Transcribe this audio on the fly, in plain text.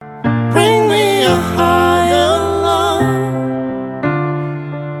a higher love.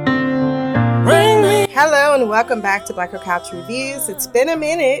 Bring me. Hello and welcome back to Black Girl Couch Reviews. It's been a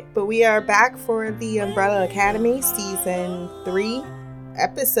minute, but we are back for the Umbrella Academy Season 3,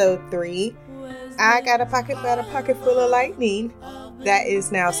 Episode 3. I got a pocket full of lightning that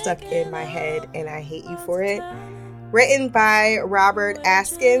is now stuck in my head, and I hate you for it. Written by Robert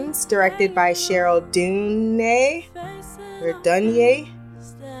Askins, directed by Cheryl Dunye, or Dunye,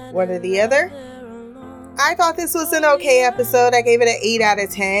 one or the other. I thought this was an okay episode. I gave it an 8 out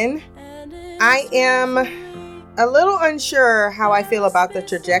of 10. I am a little unsure how I feel about the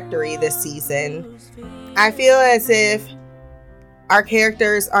trajectory this season. I feel as if our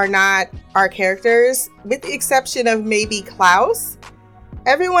characters are not our characters, with the exception of maybe Klaus.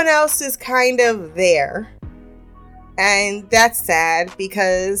 Everyone else is kind of there. And that's sad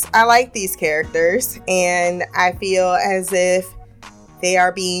because I like these characters and I feel as if they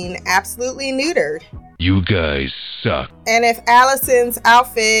are being absolutely neutered. You guys suck. And if Allison's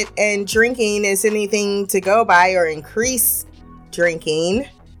outfit and drinking is anything to go by, or increased drinking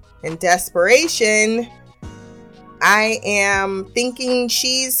and desperation, I am thinking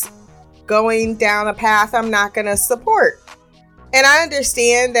she's going down a path I'm not going to support. And I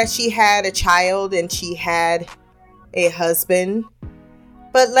understand that she had a child and she had a husband,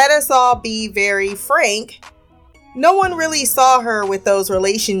 but let us all be very frank. No one really saw her with those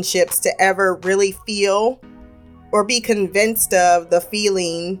relationships to ever really feel or be convinced of the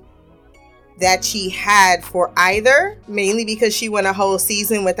feeling that she had for either, mainly because she went a whole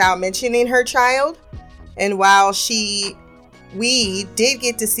season without mentioning her child. And while we did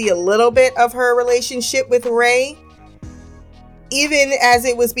get to see a little bit of her relationship with Ray, even as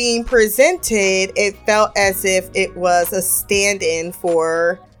it was being presented, it felt as if it was a stand-in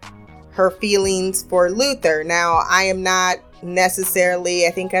for her feelings for Luther. Now, I am not necessarily,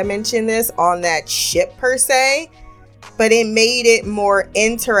 I think I mentioned this, on that ship per se, but it made it more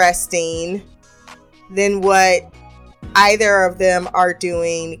interesting than what either of them are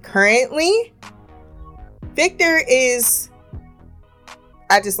doing currently. I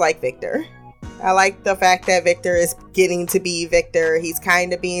just like Victor. I like the fact that Victor is getting to be Victor. He's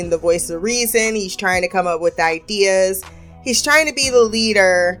kind of being the voice of reason. He's trying to come up with ideas. He's trying to be the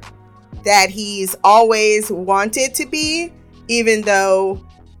leader that he's always wanted to be, even though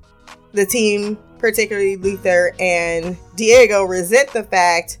the team, particularly Luther and Diego, resent the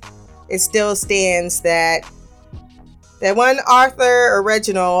fact. It still stands that one Arthur or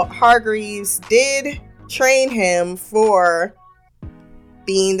Reginald Hargreaves did train him for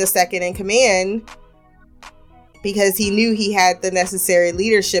being the second in command because he knew he had the necessary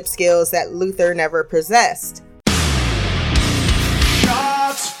leadership skills that Luther never possessed.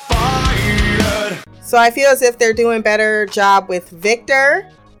 Shots fired. So I feel as if they're doing a better job with Victor,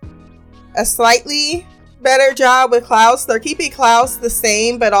 a slightly better job with Klaus. They're keeping Klaus the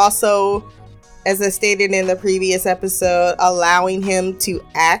same, but also, as I stated in the previous episode, allowing him to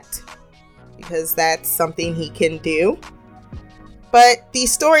act because that's something he can do. But the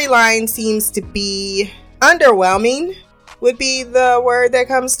storyline seems to be underwhelming, would be the word that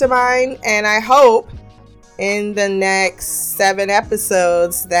comes to mind. And I hope in the next 7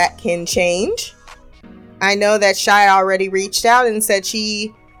 episodes that can change. I know that Shai already reached out and said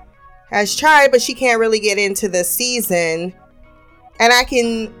she has tried, but she can't really get into the season. And I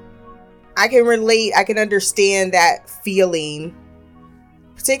can relate, I can understand that feeling,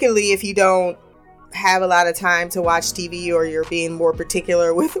 particularly if you don't have a lot of time to watch TV or you're being more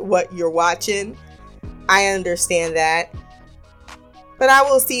particular with what you're watching. I understand that. But I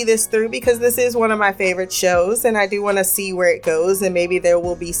will see this through because this is one of my favorite shows and I do want to see where it goes and maybe there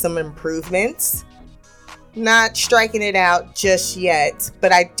will be some improvements. Not striking it out just yet,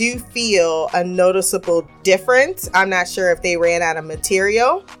 but I do feel a noticeable difference. I'm not sure if they ran out of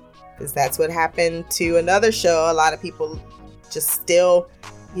material because that's what happened to another show. A lot of people just still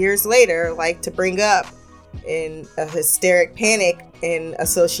years later like to bring up in a hysteric panic and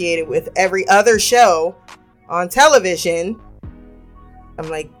associated with every other show on television. I'm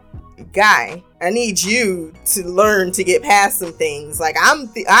like, guy, I need you to learn to get past some things. Like I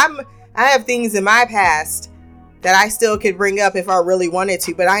have things in my past that I still could bring up if I really wanted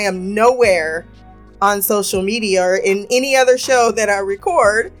to, but I am nowhere on social media or in any other show that I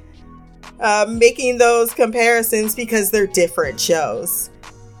record making those comparisons because they're different shows.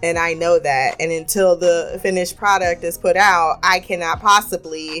 And I know that. And until the finished product is put out, I cannot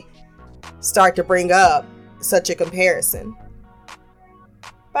possibly start to bring up such a comparison.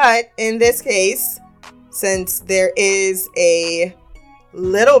 But in this case, since there is a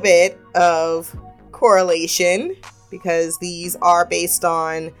little bit of correlation, because these are based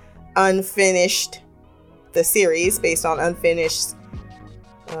on unfinished, the series based on unfinished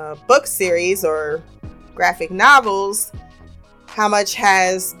book series or graphic novels, how much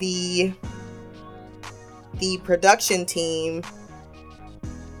has the production team,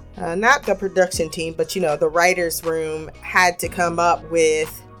 not the production team, but the writer's room had to come up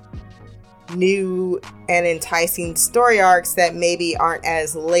with new and enticing story arcs that maybe aren't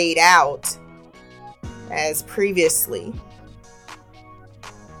as laid out as previously.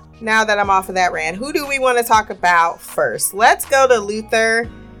 Now that I'm off of that rant, who do we want to talk about first? Let's go to Luther,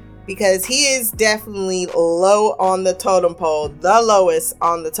 because he is definitely low on the totem pole, the lowest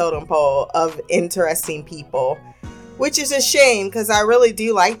on the totem pole of interesting people, which is a shame because I really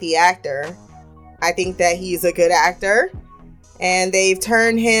do like the actor. I think that he's a good actor, and they've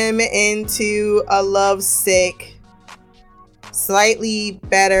turned him into a lovesick, slightly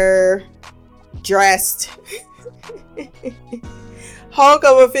better dressed hulk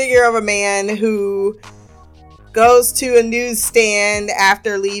of a figure of a man who goes to a newsstand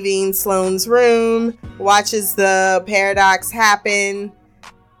after leaving Sloane's room, watches the paradox happen,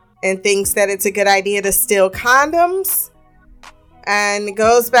 and thinks that it's a good idea to steal condoms, and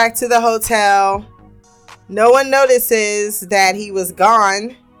goes back to the hotel. No one notices that he was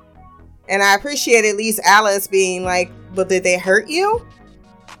gone, and I appreciate at least Alice being like, "But did they hurt you?"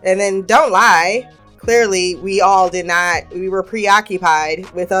 And then, don't lie, clearly we all did not. We were preoccupied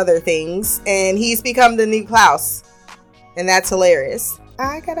with other things, and he's become the new Klaus, and that's hilarious.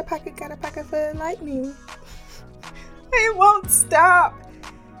 I got a pocket for lightning. It won't stop.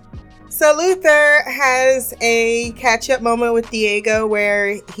 So Luther has a catch-up moment with Diego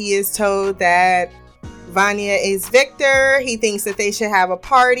where he is told that Vanya is Victor. He thinks that they should have a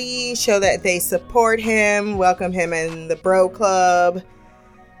party, show that they support him, welcome him in the bro club.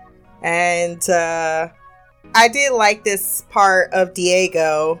 And I did like this part of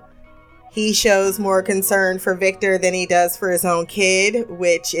Diego. He shows more concern for Victor than he does for his own kid,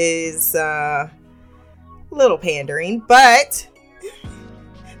 which is a little pandering, but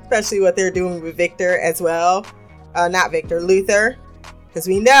especially what they're doing with Victor as well. Not Victor, Luther. Because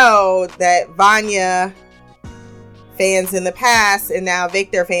we know that Vanya fans in the past and now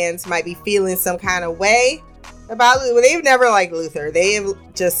Victor fans might be feeling some kind of way about Luther. They've never liked Luther.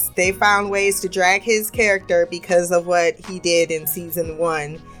 They found ways to drag his character because of what he did in season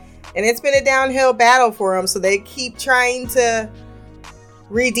 1. And it's been a downhill battle for him. So they keep trying to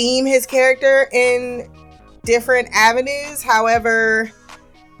redeem his character in different avenues. However,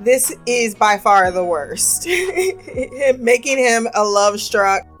 this is by far the worst. Making him a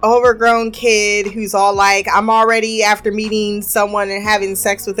love-struck, overgrown kid who's all like, I'm already, after meeting someone and having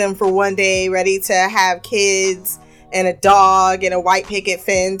sex with him for one day, ready to have kids and a dog and a white picket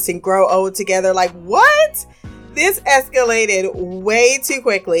fence and grow old together. Like, what? This escalated way too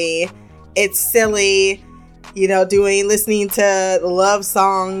quickly. It's silly. Listening to love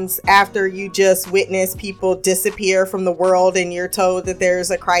songs after you just witness people disappear from the world and you're told that there's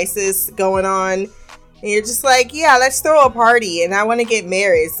a crisis going on. And you're just like, yeah, let's throw a party and I want to get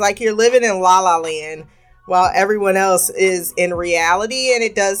married. It's like you're living in La La Land while everyone else is in reality, and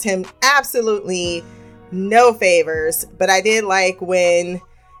it does him absolutely no favors. But I did like when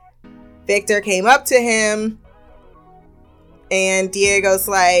Victor came up to him and Diego's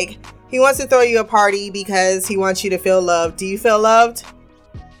like, he wants to throw you a party because he wants you to feel loved. Do you feel loved?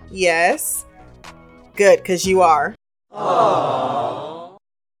 Yes. Good, because you are. Aww.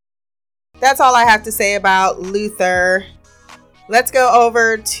 That's all I have to say about Luther. Let's go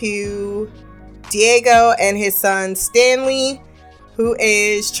over to Diego and his son Stanley, who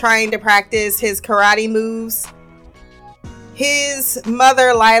is trying to practice his karate moves. His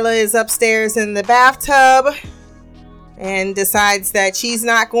mother, Lila, is upstairs in the bathtub and decides that she's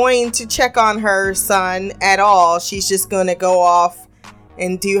not going to check on her son at all. She's just going to go off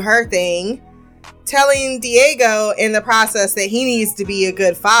and do her thing, telling Diego in the process that he needs to be a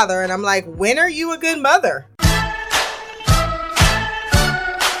good father. And I'm like, when are you a good mother?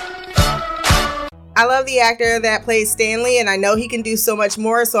 I love the actor that plays Stanley, and I know he can do so much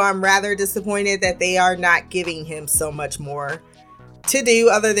more, so I'm rather disappointed that they are not giving him so much more to do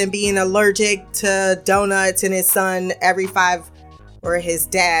other than being allergic to donuts and his son every 5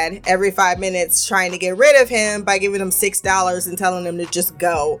 minutes trying to get rid of him by giving him $6 and telling him to just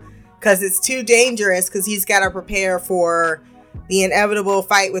go because it's too dangerous, because he's got to prepare for the inevitable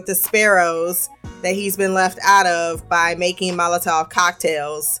fight with the sparrows that he's been left out of by making Molotov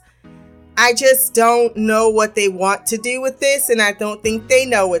cocktails. I just don't know what they want to do with this, and I don't think they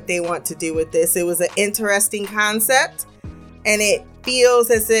know what they want to do with this. It was an interesting concept, and it feels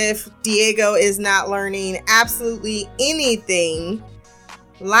as if Diego is not learning absolutely anything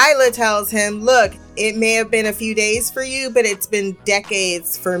Lila tells him, look, it may have been a few days for you, but it's been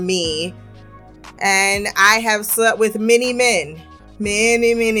decades for me. And I have slept with many men.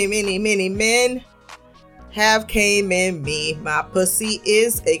 Many men have came in me. My pussy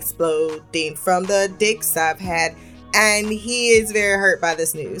is exploding from the dicks I've had. And he is very hurt by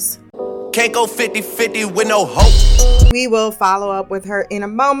this news. Can't go 50-50 with no hope. We will follow up with her in a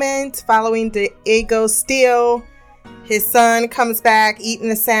moment. Following Diego's steal, his son comes back eating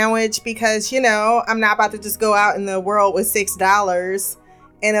a sandwich because, I'm not about to just go out in the world with $6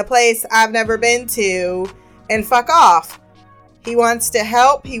 in a place I've never been to and fuck off. He wants to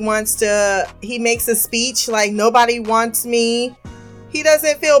help. He makes a speech like nobody wants me. He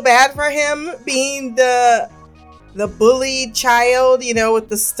doesn't feel bad for him being the bullied child, with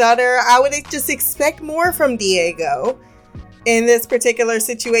the stutter. I would just expect more from Diego in this particular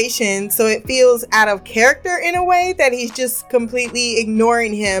situation. So it feels out of character in a way that he's just completely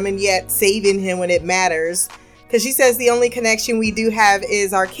ignoring him and yet saving him when it matters. Because she says the only connection we do have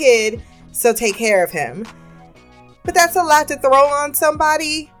is our kid, so take care of him. But that's a lot to throw on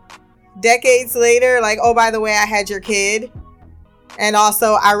somebody decades later. Like, oh, by the way, I had your kid. And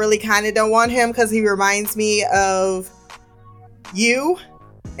also, I really kind of don't want him because he reminds me of you.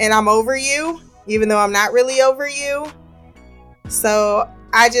 And I'm over you, even though I'm not really over you. So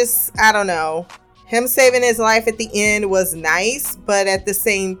I don't know. Him saving his life at the end was nice, but at the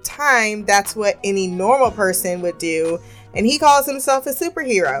same time, that's what any normal person would do. And he calls himself a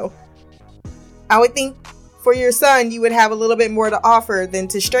superhero. I would think for your son, you would have a little bit more to offer than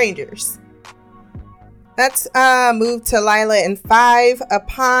to strangers. Let's move to Lila and 5.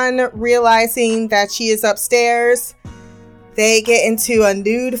 Upon realizing that she is upstairs, they get into a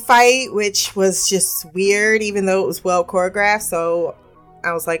nude fight, which was just weird, even though it was well choreographed. So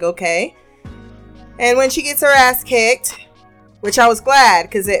I was like, okay. And when she gets her ass kicked, which I was glad,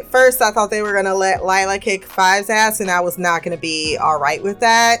 because at first I thought they were going to let Lila kick 5's ass, and I was not going to be all right with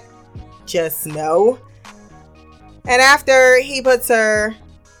that. Just no. And after he puts her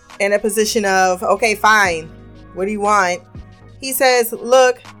in a position of, okay, fine, what do you want? He says,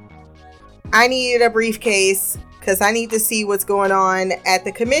 look, I needed a briefcase because I need to see what's going on at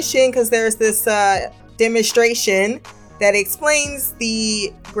the commission, because there's this demonstration that explains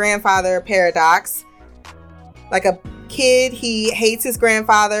the grandfather paradox. Like a kid, he hates his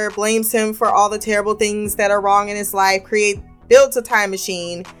grandfather, blames him for all the terrible things that are wrong in his life, builds a time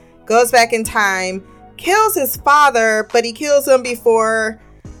machine, goes back in time, kills his father, but he kills him before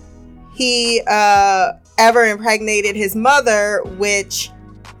he ever impregnated his mother, which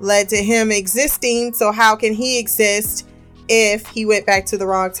led to him existing. So how can he exist if he went back to the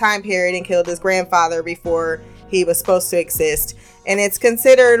wrong time period and killed his grandfather before he was supposed to exist? And it's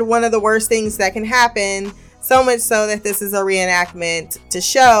considered one of the worst things that can happen, so much so that this is a reenactment to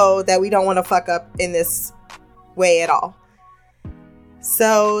show that we don't want to fuck up in this way at all.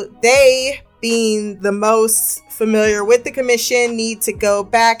 So they, being the most familiar with the commission, need to go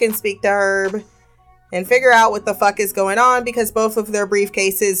back and speak to Herb and figure out what the fuck is going on, because both of their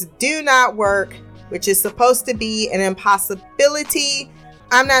briefcases do not work, which is supposed to be an impossibility.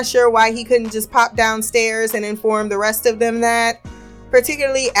 I'm not sure why he couldn't just pop downstairs and inform the rest of them that,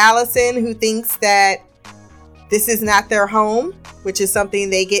 particularly Allison, who thinks that this is not their home, which is something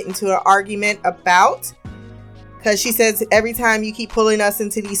they get into an argument about. Because she says, every time you keep pulling us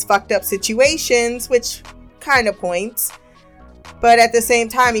into these fucked up situations, which kind of points. But at the same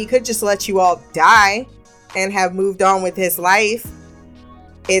time, he could just let you all die and have moved on with his life.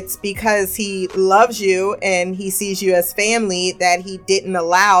 It's because he loves you and he sees you as family that he didn't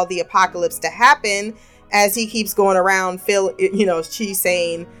allow the apocalypse to happen, as he keeps going around, she's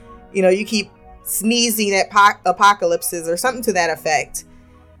saying, you keep sneezing at apocalypses or something to that effect.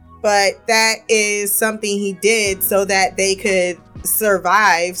 But that is something he did so that they could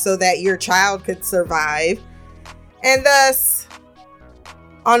survive, so that your child could survive. And thus,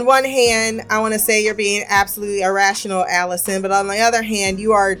 on one hand, I want to say you're being absolutely irrational, Allison. But on the other hand,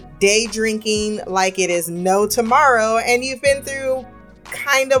 you are day drinking like it is no tomorrow. And you've been through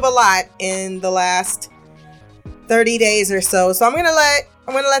kind of a lot in the last 30 days or so. So I'm going to let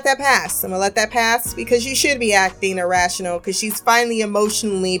that pass. I'm going to let that pass because you should be acting irrational, because she's finally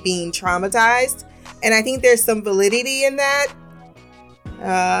emotionally being traumatized. And I think there's some validity in that.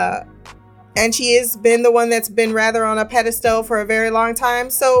 And she has been the one that's been rather on a pedestal for a very long time.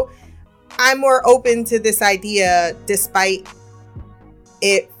 So I'm more open to this idea, despite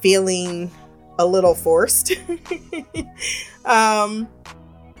it feeling a little forced.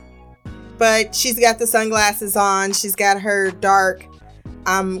 But she's got the sunglasses on. She's got her dark,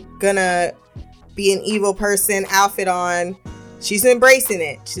 I'm gonna be an evil person outfit on. she's embracing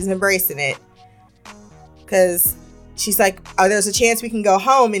it. Because she's like, oh, there's a chance we can go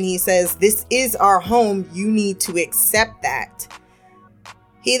home. And he says, this is our home. You need to accept that.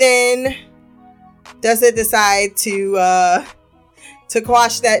 He then doesn't decide to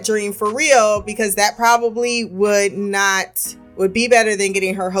quash that dream for real, because that probably would be better than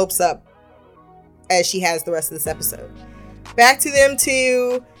getting her hopes up as she has the rest of this episode. Back to them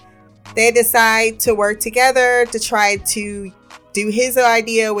two. They decide to work together to try to do his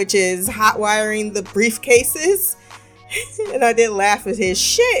idea, which is hot wiring the briefcases. And I did laugh at his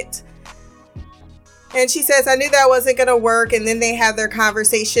shit. And she says, I knew that wasn't going to work. And then they have their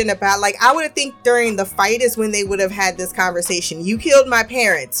conversation about, like, I would think during the fight is when they would have had this conversation. You killed my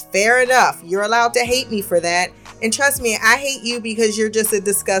parents. Fair enough. You're allowed to hate me for that. And trust me, I hate you because you're just a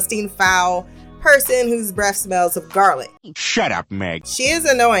disgusting, foul person whose breath smells of garlic. Shut up, Meg. She is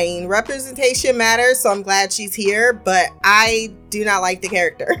annoying. Representation matters, so I'm glad she's here, but I do not like the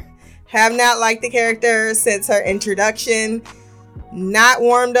character. Have not liked the character since her introduction. Not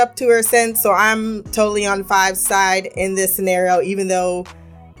warmed up to her since, so I'm totally on Five's side in this scenario, even though,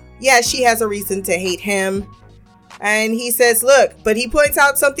 yeah, she has a reason to hate him. And he says, look, but he points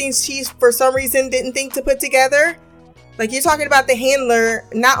out something she, for some reason, didn't think to put together. Like, you're talking about the handler.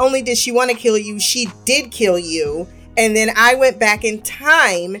 Not only did she want to kill you, she did kill you. And then I went back in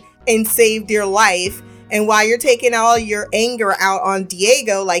time and saved your life. And while you're taking all your anger out on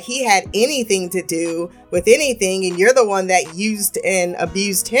Diego, like he had anything to do with anything, and you're the one that used and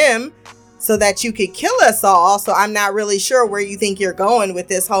abused him so that you could kill us all. So I'm not really sure where you think you're going with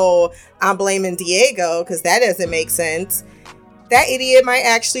this whole I'm blaming Diego, because that doesn't make sense. That idiot might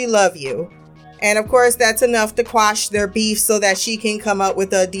actually love you. And of course, that's enough to quash their beef so that she can come up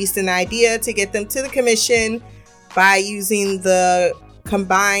with a decent idea to get them to the commission by using the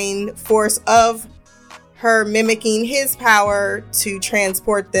combined force of her mimicking his power to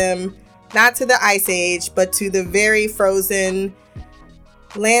transport them not to the Ice Age, but to the very frozen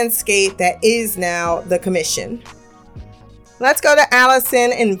landscape that is now the commission. Let's go to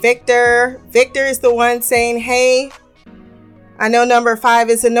Allison and Victor. Victor is the one saying, hey, I know number 5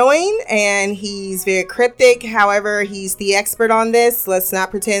 is annoying and he's very cryptic. However, he's the expert on this. Let's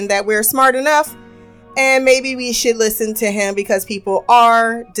not pretend that we're smart enough. And maybe we should listen to him because people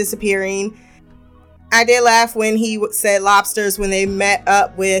are disappearing. I did laugh when he said lobsters when they met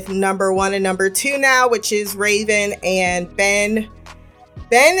up with number 1 and number 2 now, which is Raven and Ben.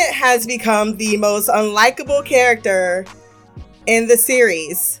 Ben has become the most unlikable character in the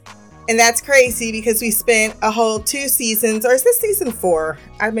series. And that's crazy because we spent a whole 2 seasons, or is this season 4?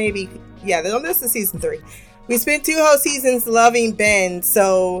 This is season 3. We spent 2 whole seasons loving Ben.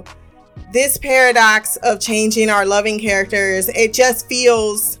 So this paradox of changing our loving characters, it doesn't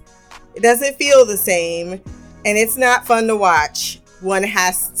feel the same, and it's not fun to watch, one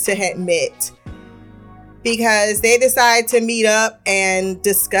has to admit, because they decide to meet up and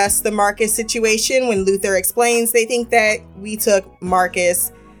discuss the Marcus situation. When Luther explains they think that we took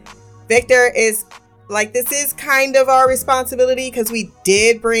Marcus, Victor is like, this is kind of our responsibility because we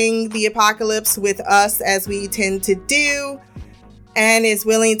did bring the apocalypse with us, as we tend to do, and is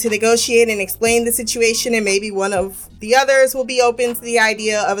willing to negotiate and explain the situation, and maybe one of the others will be open to the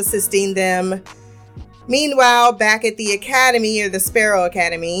idea of assisting them. Meanwhile, back at the academy, or the Sparrow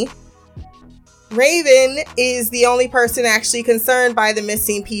Academy, Raven is the only person actually concerned by the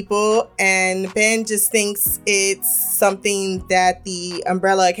missing people, and Ben just thinks it's something that the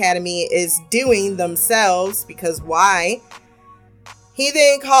Umbrella Academy is doing themselves, because why? He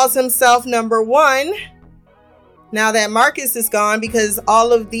then calls himself number 1 now that Marcus is gone, because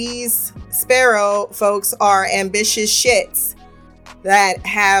all of these Sparrow folks are ambitious shits that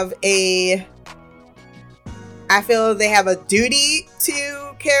have I feel they have a duty to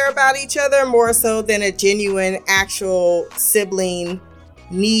care about each other more so than a genuine actual sibling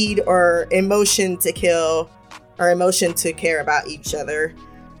need or emotion to kill or emotion to care about each other.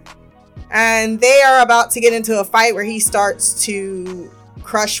 And they are about to get into a fight where he starts to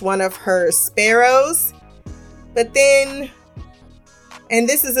crush one of her sparrows. But then, and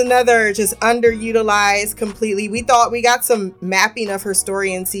this is another just underutilized completely. We thought we got some mapping of her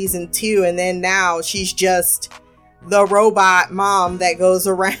story in season 2, and then now she's just the robot mom that goes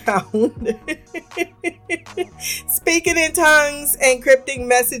around speaking in tongues and cryptic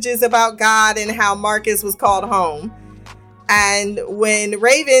messages about God and how Marcus was called home. And when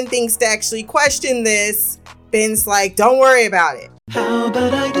Raven thinks to actually question this, Ben's like, don't worry about it. How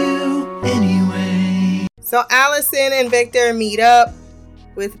about I do anyway? So Allison and Victor meet up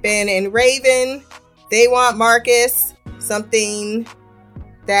with Ben and Raven. They want Marcus, something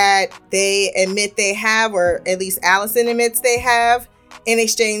that they admit they have, or at least Allison admits they have, in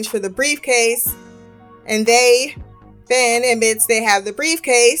exchange for the briefcase. And Ben admits they have the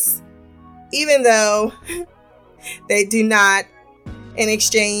briefcase, even though they do not, in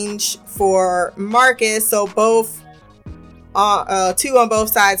exchange for Marcus. So both, two on both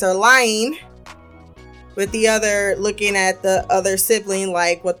sides are lying, with the other looking at the other sibling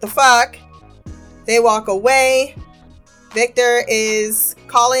like, what the fuck? They walk away. Victor is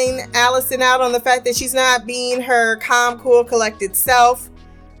calling Allison out on the fact that she's not being her calm, cool, collected self.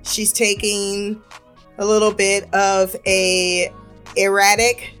 She's taking a little bit of a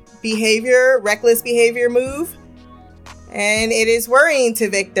erratic behavior, reckless behavior move. And it is worrying to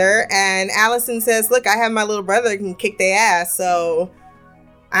Victor. And Allison says, look, I have my little brother who can kick their ass. So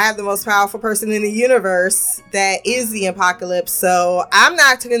I have the most powerful person in the universe that is the apocalypse. So I'm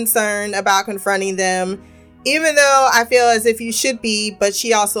not concerned about confronting them, even though I feel as if you should be. But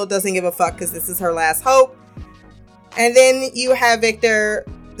she also doesn't give a fuck because this is her last hope. And then you have Victor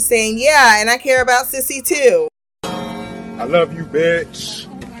saying, yeah, and I care about Sissy too. I love you, bitch.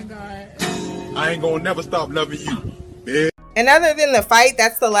 Oh my God. I ain't gonna never stop loving you, bitch. And other than the fight,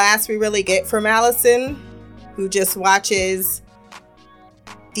 that's the last we really get from Allison, who just watches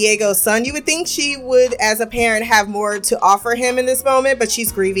Diego's son. You would think she would, as a parent, have more to offer him in this moment, but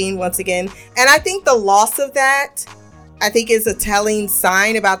she's grieving once again. And I think the loss of that, I think, is a telling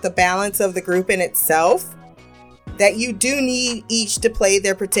sign about the balance of the group in itself. That you do need each to play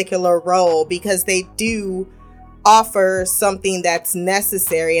their particular role, because they do offer something that's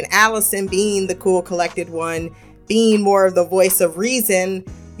necessary. And Allison, being the cool, collected one, being more of the voice of reason,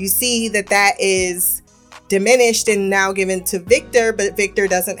 you see that that is diminished and now given to Victor, but Victor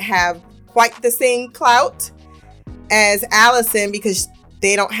doesn't have quite the same clout as Allison because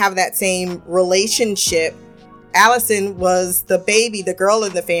they don't have that same relationship. Allison was the baby, the girl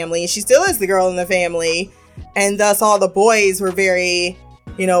in the family, and she still is the girl in the family. And thus all the boys were very,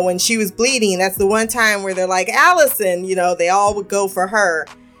 when she was bleeding, that's the one time where they're like, Allison, they all would go for her.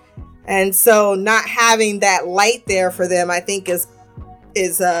 And so not having that light there for them, I think is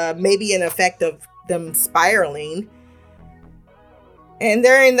maybe an effect of them spiraling. And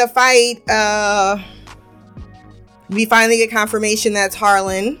during the fight, we finally get confirmation that's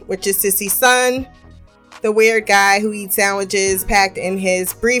Harlan, which is Sissy's son, the weird guy who eats sandwiches packed in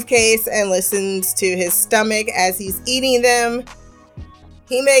his briefcase and listens to his stomach as he's eating them.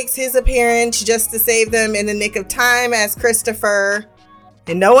 He makes his appearance just to save them in the nick of time, as Christopher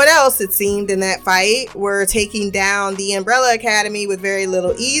and no one else, it seemed, in that fight were taking down the Umbrella Academy with very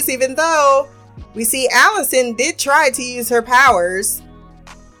little ease, even though we see Allison did try to use her powers.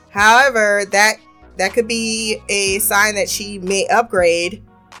 However, that could be a sign that she may upgrade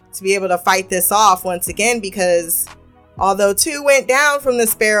to be able to fight this off once again, because although 2 went down from the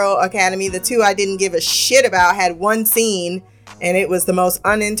Sparrow Academy, the 2 I didn't give a shit about had one scene, and it was the most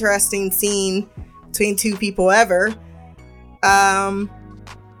uninteresting scene between 2 people ever.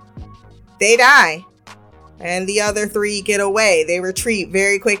 They die, and the other 3 get away. They retreat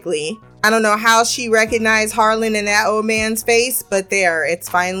very quickly. I don't know how she recognized Harlan in that old man's face, but it's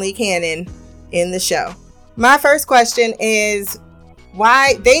finally canon in the show. My first question is,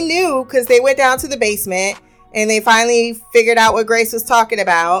 why? They knew because they went down to the basement and they finally figured out what Grace was talking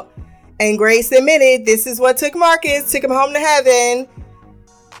about. And Grace admitted this is what took Marcus, took him home to heaven.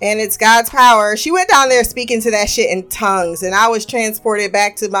 And it's God's power. She went down there speaking to that shit in tongues. And I was transported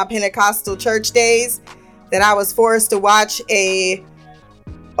back to my Pentecostal church days, that I was forced to watch a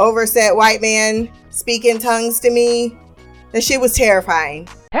overset white man speak in tongues to me. That shit was terrifying.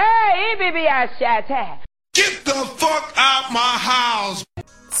 Hey, baby, I shot. Get the fuck out my house!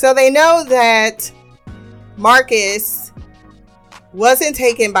 So they know that Marcus wasn't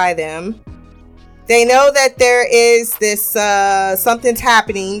taken by them. They know that there is this something's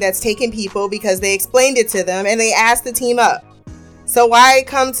happening that's taking people because they explained it to them and they asked to team up. So why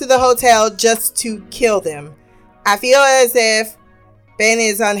come to the hotel just to kill them? I feel as if Ben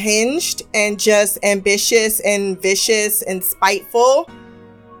is unhinged and just ambitious and vicious and spiteful.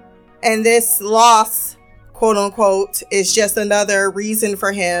 And this loss, quote unquote, is just another reason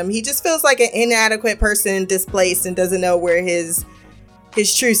for him. He just feels like an inadequate person, displaced, and doesn't know where his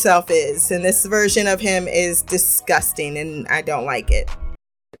true self is. And this version of him is disgusting and I don't like it.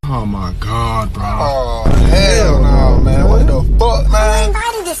 Oh my God, bro. Oh, hell no, man. What the fuck, man?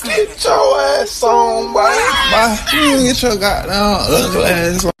 Get your ass on, boy. You get your goddamn ugly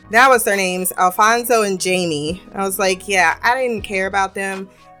ass on. That was their names, Alfonso and Jamie. I was like, yeah, I didn't care about them.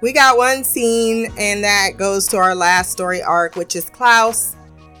 We got one scene, and that goes to our last story arc, which is Klaus.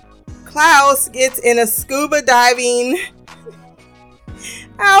 Klaus gets in a scuba diving.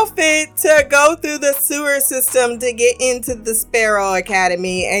 outfit to go through the sewer system to get into the Sparrow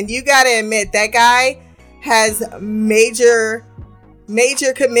Academy. And you gotta admit, that guy has major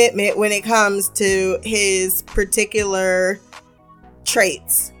commitment when it comes to his particular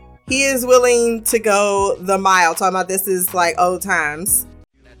traits. He is willing to go the mile. Talking about this is like old times.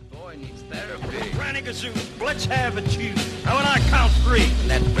 That boy needs therapy. Granny Gazoo, let's have a chew. How when I count 3?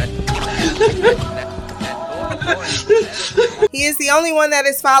 He is the only one that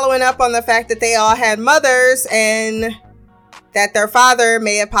is following up on the fact that they all had mothers and that their father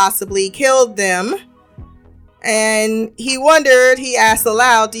may have possibly killed them. And he asked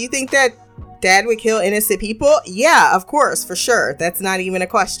aloud, do you think that Dad would kill innocent people? Yeah, of course, for sure. That's not even a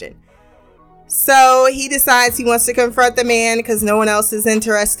question. So he decides he wants to confront the man because no one else is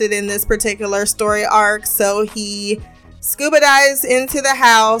interested in this particular story arc. So he scuba dives into the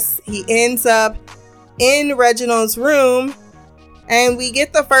house. He ends up in Reginald's room. And we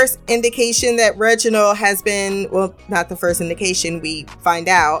get the first indication that Reginald has been, well, not the first indication, we find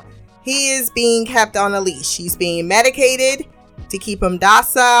out. He is being kept on a leash. He's being medicated to keep him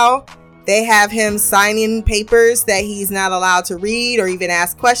docile. They have him signing papers that he's not allowed to read or even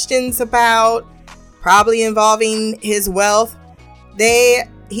ask questions about, probably involving his wealth.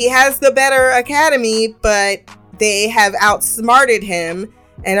 He has the better academy, but they have outsmarted him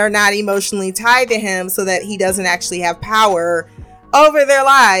and are not emotionally tied to him so that he doesn't actually have power over their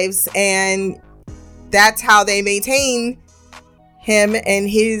lives. And that's how they maintain him in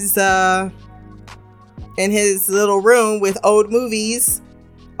his little room with old movies,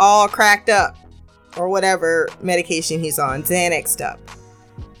 all cracked up, or whatever medication he's on, Xanaxed up.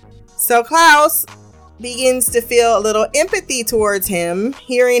 So Klaus begins to feel a little empathy towards him,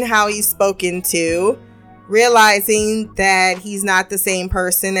 hearing how he's spoken to, realizing that he's not the same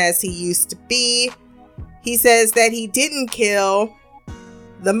person as he used to be. He says that he didn't kill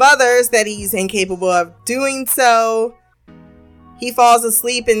the mothers, that he's incapable of doing so. He falls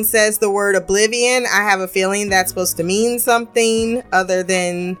asleep and says the word oblivion. I have a feeling that's supposed to mean something other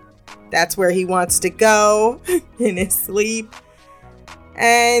than that's where he wants to go in his sleep.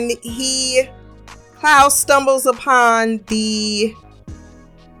 And Klaus stumbles upon I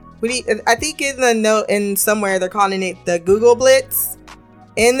think in the note in somewhere they're calling it the Google Blitz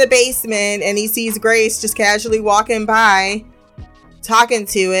in the basement, and he sees Grace just casually walking by, talking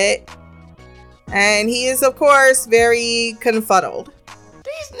to it. And he is, of course, very confuddled.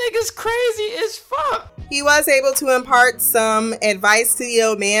 These niggas crazy as fuck. He was able to impart some advice to the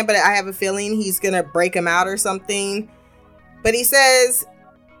old man, but I have a feeling he's going to break him out or something. But he says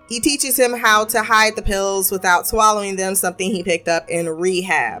he teaches him how to hide the pills without swallowing them, something he picked up in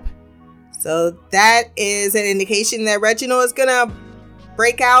rehab. So that is an indication that Reginald is going to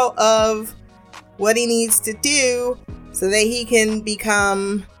break out of what he needs to do so that he can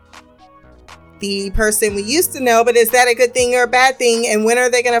become the person we used to know. But is that a good thing or a bad thing? And when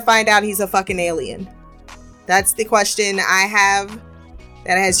are they going to find out he's a fucking alien? That's the question I have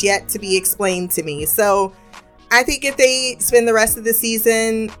that has yet to be explained to me. So I think if they spend the rest of the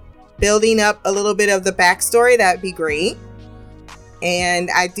season building up a little bit of the backstory, that would be great. And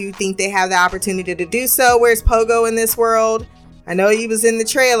I do think they have the opportunity to do so. Where's Pogo in this world? I know he was in the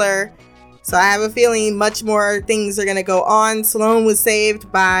trailer, so I have a feeling much more things are going to go on. Sloane was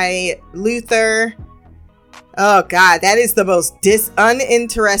saved by Luther. Oh God, that is the most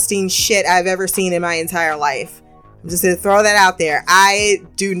uninteresting shit I've ever seen in my entire life. I'm just going to throw that out there. I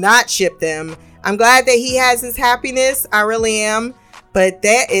do not ship them. I'm glad that he has his happiness. I really am. But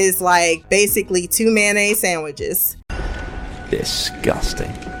that is like basically 2 mayonnaise sandwiches.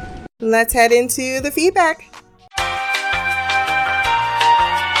 Disgusting. Let's head into the feedback.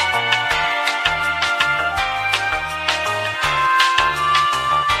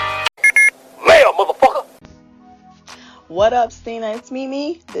 What up, Stina? It's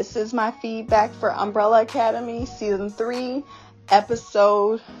Mimi. This is my feedback for Umbrella Academy Season 3,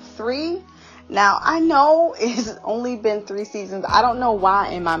 Episode 3. Now, I know it's only been 3 seasons. I don't know why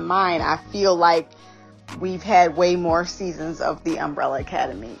in my mind I feel like we've had way more seasons of the Umbrella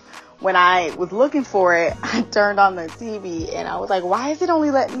Academy. When I was looking for it, I turned on the TV and I was like, why is it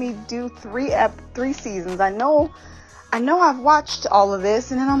only letting me do 3 seasons? I know I've watched all of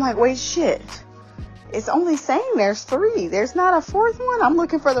this, and then I'm like, wait, shit. It's only saying there's 3. There's not a 4th one. I'm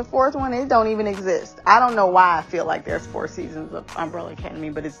looking for the 4th one. It don't even exist. I don't know why I feel like there's 4 seasons of Umbrella Academy,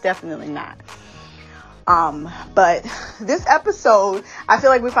 but it's definitely not. But this episode, I feel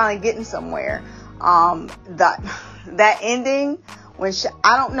like we're finally getting somewhere. That ending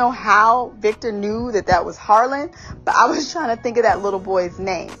I don't know how Victor knew that was Harlan, but I was trying to think of that little boy's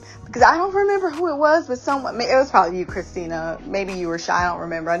name because I don't remember who it was, but someone, it was probably you, Christina. Maybe you were shy. I don't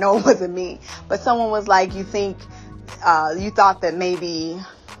remember. I know it wasn't me, but someone was like, you thought that maybe,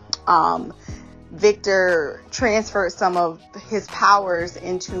 Victor transferred some of his powers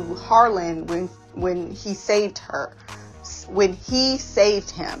into Harlan when he saved him.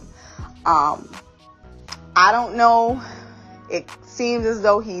 I don't know. It seems as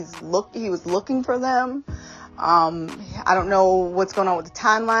though he was looking for them. I don't know what's going on with the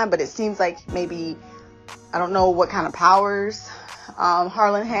timeline, but it seems like maybe, I don't know what kind of powers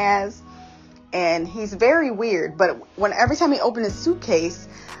Harlan has, and he's very weird. But every time he opened his suitcase,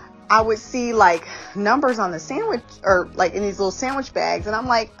 I would see like numbers on the sandwich, or like in these little sandwich bags, and I'm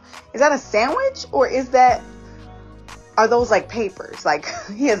like, is that a sandwich, or are those like papers? Like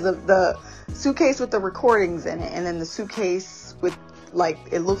he has the suitcase with the recordings in it, and then the suitcase with, like,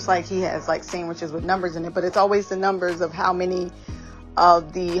 it looks like he has like sandwiches with numbers in it, but it's always the numbers of how many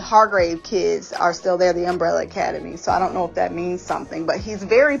of the Hargrave kids are still there, the Umbrella Academy. So I don't know if that means something, but he's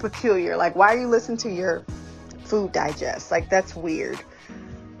very peculiar. Like, why are you listening to your food digest? Like, that's weird.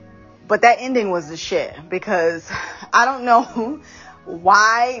 But that ending was the shit, because I don't know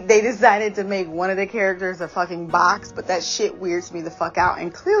why they decided to make one of the characters a fucking box, but that shit weirds me the fuck out.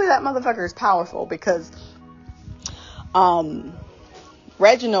 And clearly that motherfucker is powerful, because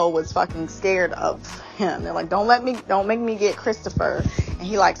Reginald was fucking scared of him. They're like, don't make me get Christopher. And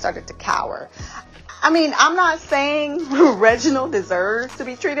he like started to cower. I mean, I'm not saying Reginald deserves to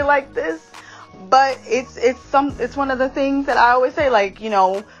be treated like this, but it's one of the things that I always say, like, you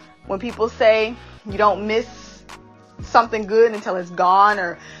know, when people say you don't miss something good until it's gone,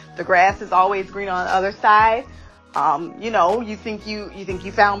 or the grass is always green on the other side. You know, you think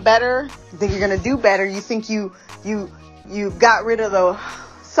you found better, you think you're gonna do better, you think you got rid of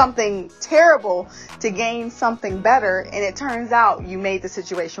something terrible to gain something better, and it turns out you made the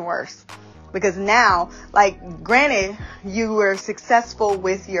situation worse. Because now, like, granted, you were successful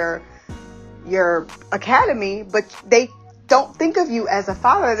with your academy, but they don't think of you as a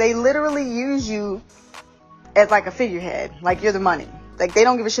father. They literally use you as like a figurehead, like you're the money. Like, they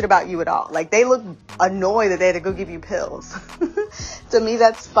don't give a shit about you at all. Like, they look annoyed that they had to go give you pills. To me,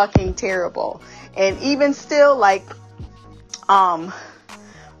 that's fucking terrible. And even still, like,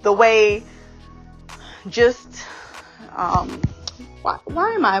 the way just,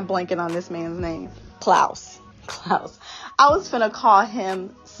 why am I blanking on this man's name? Klaus. I was finna call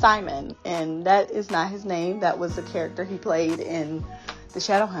him Simon, and that is not his name. That was the character he played in the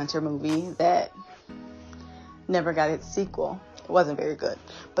Shadowhunter movie that never got its sequel. It wasn't very good,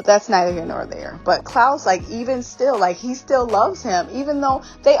 but that's neither here nor there. But Klaus, like, even still, like, he still loves him, even though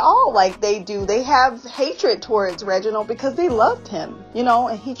they all, like, they have hatred towards Reginald because they loved him, you know,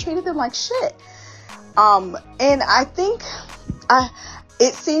 and he treated them like shit. And I think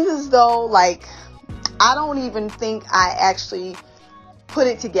it seems as though, like, I don't even think I actually put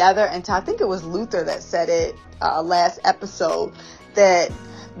it together until I think it was Luther that said it last episode, that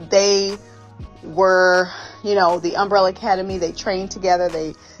they were, you know, the Umbrella Academy. They trained together,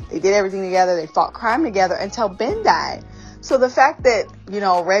 they did everything together, they fought crime together until Ben died. So the fact that, you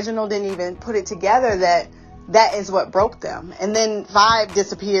know, Reginald didn't even put it together that is what broke them. And then Vibe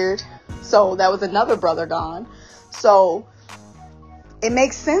disappeared, so that was another brother gone. So it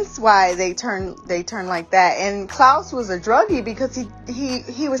makes sense why they turn like that. And Klaus was a druggie because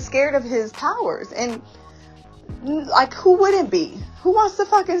he was scared of his powers. And, like, who wouldn't be? Who wants to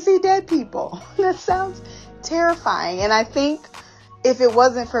fucking see dead people? That sounds terrifying. And I think if it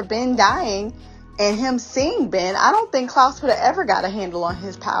wasn't for Ben dying and him seeing Ben, I don't think Klaus would have ever got a handle on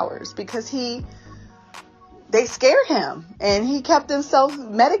his powers, because they scared him, and he kept himself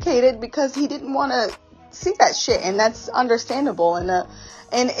medicated because he didn't want to see that shit. And that's understandable.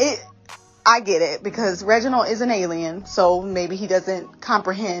 I get it, because Reginald is an alien, so maybe he doesn't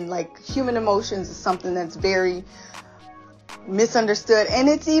comprehend, like, human emotions is something that's very misunderstood, and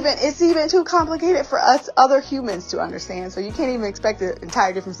it's even too complicated for us other humans to understand, so you can't even expect an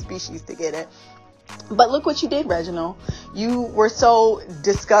entire different species to get it. But look what you did, Reginald. You were so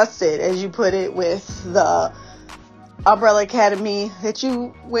disgusted, as you put it, with the Umbrella Academy that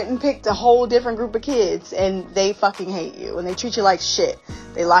you went and picked a whole different group of kids, and they fucking hate you, and they treat you like shit.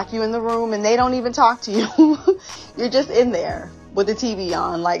 They lock you in the room, and they don't even talk to you. You're just in there with the TV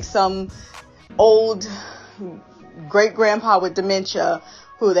on, like some old great grandpa with dementia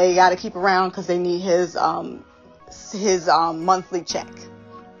who they got to keep around because they need his monthly check.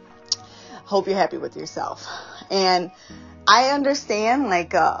 Hope you're happy with yourself. And I understand,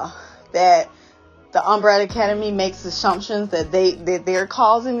 like, that the Umbrella Academy makes assumptions that they're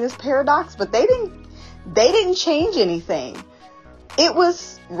causing this paradox, but they didn't change anything. It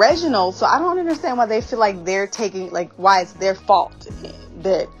was Reginald, so I don't understand why they feel like they're taking, like, why it's their fault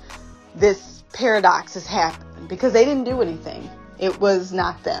that this paradox has happened, because they didn't do anything. It was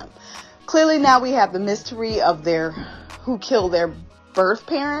not them. Clearly now we have the mystery of who killed their birth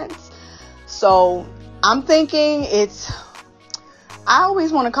parents. So I'm thinking I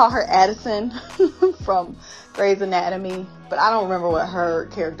always want to call her Addison from Grey's Anatomy, but I don't remember what her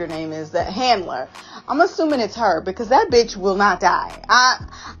character name is, that handler. I'm assuming it's her, because that bitch will not die.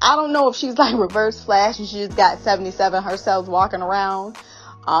 I don't know if she's like Reverse Flash and she just got 77 herself walking around.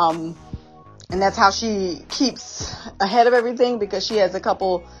 And that's how she keeps ahead of everything, because she has a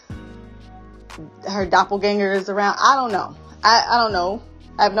couple, her doppelgangers around. I don't know. I don't know.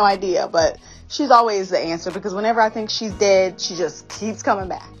 I have no idea, but she's always the answer, because whenever I think she's dead, she just keeps coming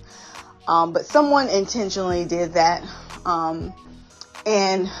back. But someone intentionally did that.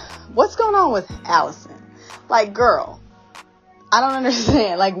 And what's going on with Allison? Like, girl, I don't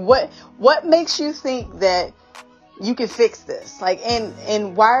understand. Like, what makes you think that you can fix this? Like,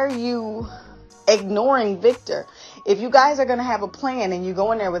 and why are you ignoring Victor? If you guys are going to have a plan and you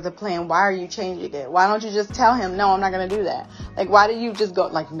go in there with a plan, why are you changing it? Why don't you just tell him, no, I'm not going to do that? Like, why do you just go,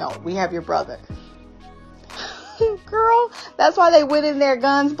 like, no, we have your brother? Girl, that's why they went in there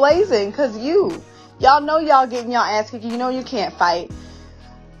guns blazing, because y'all know y'all getting y'all ass kicked. You know you can't fight.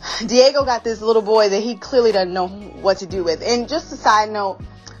 Diego got this little boy that he clearly doesn't know what to do with. And just a side note,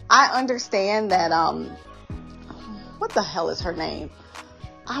 I understand that, what the hell is her name?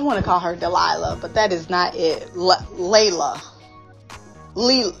 I want to call her Delilah, but that is not it. Layla.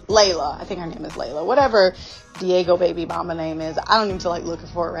 I think her name is Layla. Whatever Diego baby mama name is. I don't even feel like looking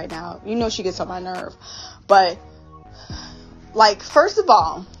for it right now. You know she gets on my nerve. But, like, first of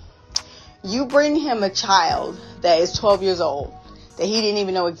all, you bring him a child that is 12 years old that he didn't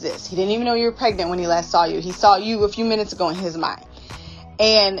even know exists. He didn't even know you were pregnant when he last saw you. He saw you a few minutes ago in his mind.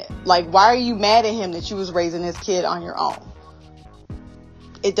 And, like, why are you mad at him that you was raising his kid on your own?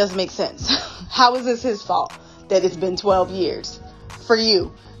 It doesn't make sense. How is this his fault that it's been 12 years for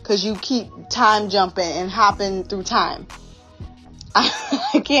you? Because you keep time jumping and hopping through time.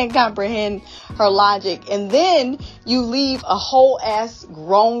 I can't comprehend her logic. And then you leave a whole ass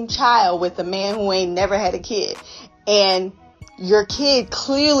grown child with a man who ain't never had a kid. And your kid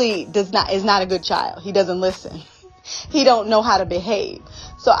clearly is not a good child. He doesn't listen. He don't know how to behave.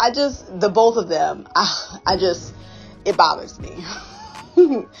 So the both of them, it bothers me.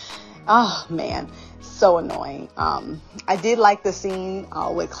 Oh man, so annoying. I did like the scene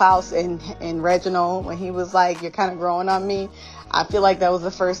with Klaus and Reginald when he was like, you're kind of growing on me. I feel like that was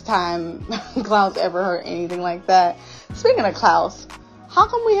the first time Klaus ever heard anything like that. Speaking of Klaus, how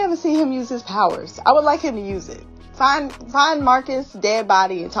come we haven't seen him use his powers? I would like him to use it. Find Marcus' dead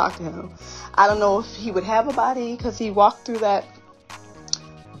body and talk to him. I don't know if he would have a body because he walked through that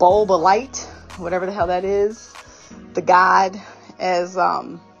bulb of light, whatever the hell that is. The god, as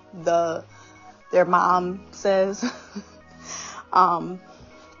their mom says.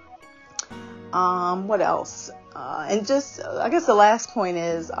 What else? And just, I guess the last point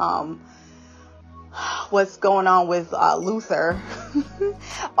is what's going on with Luther.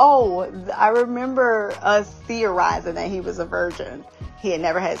 Oh, I remember us theorizing that he was a virgin. He had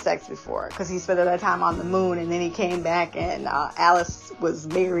never had sex before because he spent that time on the moon, and then he came back and Alice was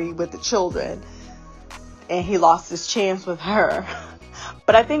married with the children and he lost his chance with her.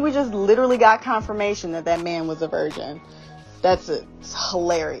 But I think we just literally got confirmation that man was a virgin. It's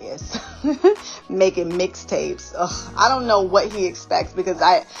hilarious. Making mixtapes. Ugh, I don't know what he expects, because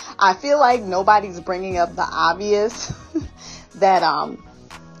I feel like nobody's bringing up the obvious that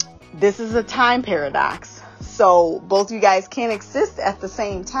this is a time paradox. So both you guys can't exist at the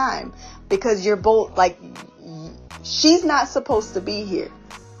same time, because you're both like, she's not supposed to be here.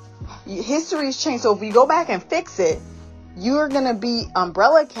 History's changed. So if you go back and fix it, you're going to be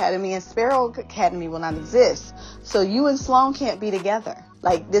Umbrella Academy and Sparrow Academy will not exist. So you and Sloane can't be together.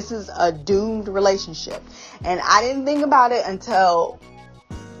 Like, this is a doomed relationship. And I didn't think about it until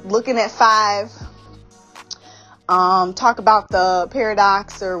looking at 5, talk about the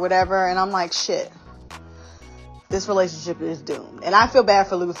paradox or whatever. And I'm like, shit, this relationship is doomed. And I feel bad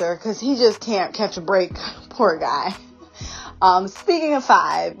for Luther because he just can't catch a break. Poor guy. Speaking of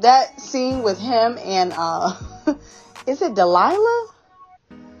 5, that scene with him and, is it Delilah?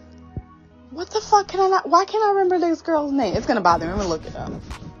 What the fuck why can't I remember this girl's name? It's gonna bother me. I'm gonna look it up.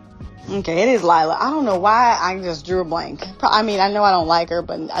 Okay, it is Lila. I don't know why I just drew a blank. I mean, I know I don't like her,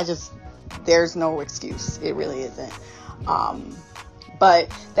 but there's no excuse. It really isn't. But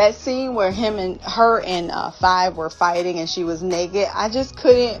that scene where her and Five were fighting and she was naked, I just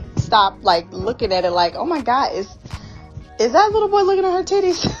couldn't stop like looking at it like, oh my God, is that little boy looking at her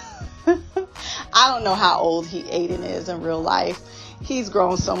titties? I don't know how old Aiden is in real life. He's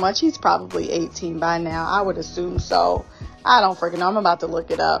grown so much. He's probably 18 by now. I would assume so. I don't freaking know. I'm about to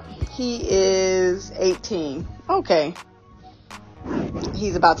look it up. He is 18. Okay.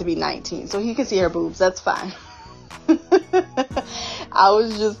 He's about to be 19. So he can see her boobs. That's fine. I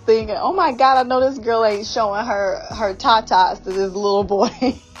was just thinking, oh my God, I know this girl ain't showing her tatas to this little boy.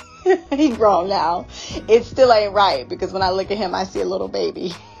 He grown now. It still ain't right, because when I look at him, I see a little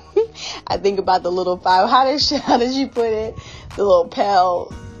baby. I think about the little Five. How did she put it? The little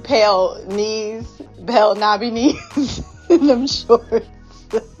pale knees, pale knobby knees in them shorts.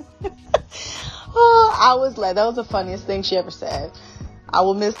 Oh, I was like, that was the funniest thing she ever said. I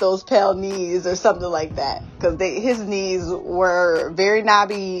will miss those pale knees or something like that, because his knees were very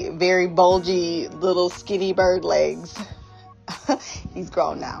knobby, very bulgy, little skinny bird legs. He's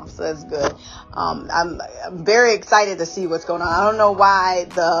grown now, so that's good. I'm very excited to see what's going on. I don't know why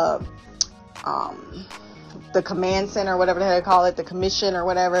the command center, whatever the hell they call it, the commission or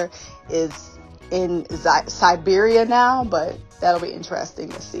whatever, is in Siberia now, but that'll be interesting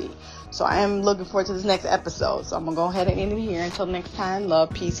to see. So I am looking forward to this next episode. So I'm going to go ahead and end it here. Until next time, love,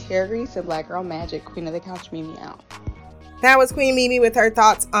 peace, hair grease, and Black Girl Magic. Queen of the Couch, Mimi out. That was Queen Mimi with her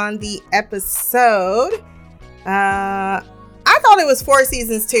thoughts on the episode. I thought it was 4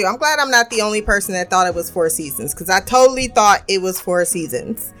 seasons too. I'm glad I'm not the only person that thought it was 4 seasons, because I totally thought it was 4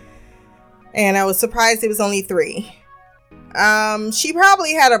 seasons. And I was surprised it was only 3. She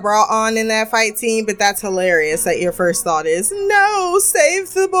probably had a bra on in that fight scene, but that's hilarious that your first thought is, no,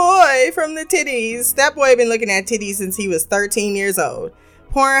 save the boy from the titties. That boy been looking at titties since he was 13 years old.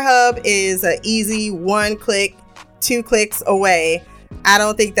 Pornhub is an easy 1 click, 2 clicks away. I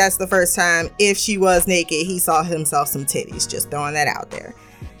don't think that's the first time, if she was naked, he saw himself some titties. Just throwing that out there.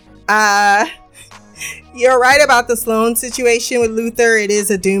 You're right about the Sloane situation with Luther. It is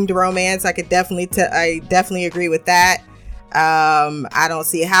a doomed romance. I definitely agree with that. I don't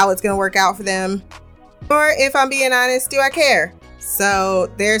see how it's going to work out for them. Or if I'm being honest, do I care? So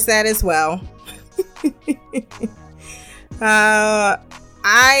there's that as well.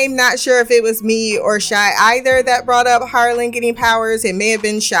 I'm not sure if it was me or Shy either that brought up Harlan getting powers. It may have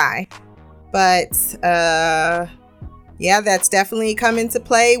been Shy. But, yeah, that's definitely come into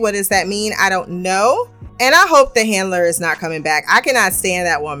play. What does that mean? I don't know. And I hope the handler is not coming back. I cannot stand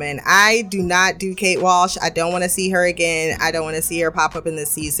that woman. I do not do Kate Walsh. I don't want to see her again. I don't want to see her pop up in this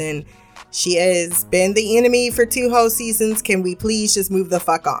season. She has been the enemy for 2 whole seasons. Can we please just move the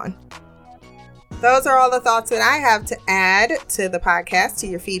fuck on? Those are all the thoughts that I have to add to the podcast, to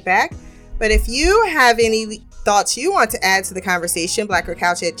your feedback. But if you have any thoughts you want to add to the conversation,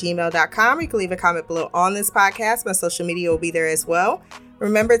 blackgirlcouch@gmail.com. You can leave a comment below on this podcast. My social media will be there as well.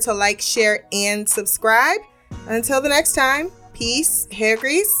 Remember to like, share, and subscribe. Until the next time, peace, hair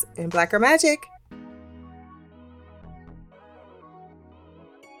grease, and Black Girl Magic.